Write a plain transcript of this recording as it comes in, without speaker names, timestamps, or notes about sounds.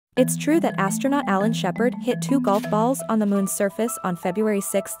It's true that astronaut Alan Shepard hit 2 golf balls on the moon's surface on February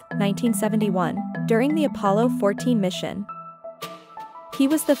 6, 1971, during the Apollo 14 mission. He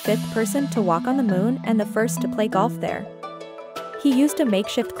was the 5th person to walk on the moon and the first to play golf there. He used a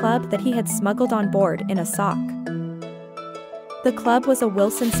makeshift club that he had smuggled on board in a sock. The club was a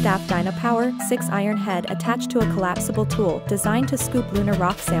Wilson Staff Dynapower 6-iron head attached to a collapsible tool designed to scoop lunar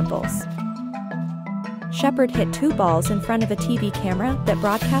rock samples. Shepard hit 2 balls in front of a TV camera that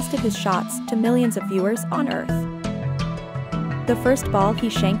broadcasted his shots to millions of viewers on Earth. The first ball he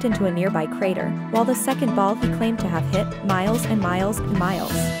shanked into a nearby crater, while the second ball he claimed to have hit miles and miles and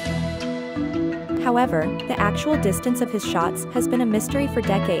miles. However, the actual distance of his shots has been a mystery for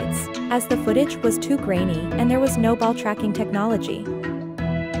decades, as the footage was too grainy and there was no ball tracking technology.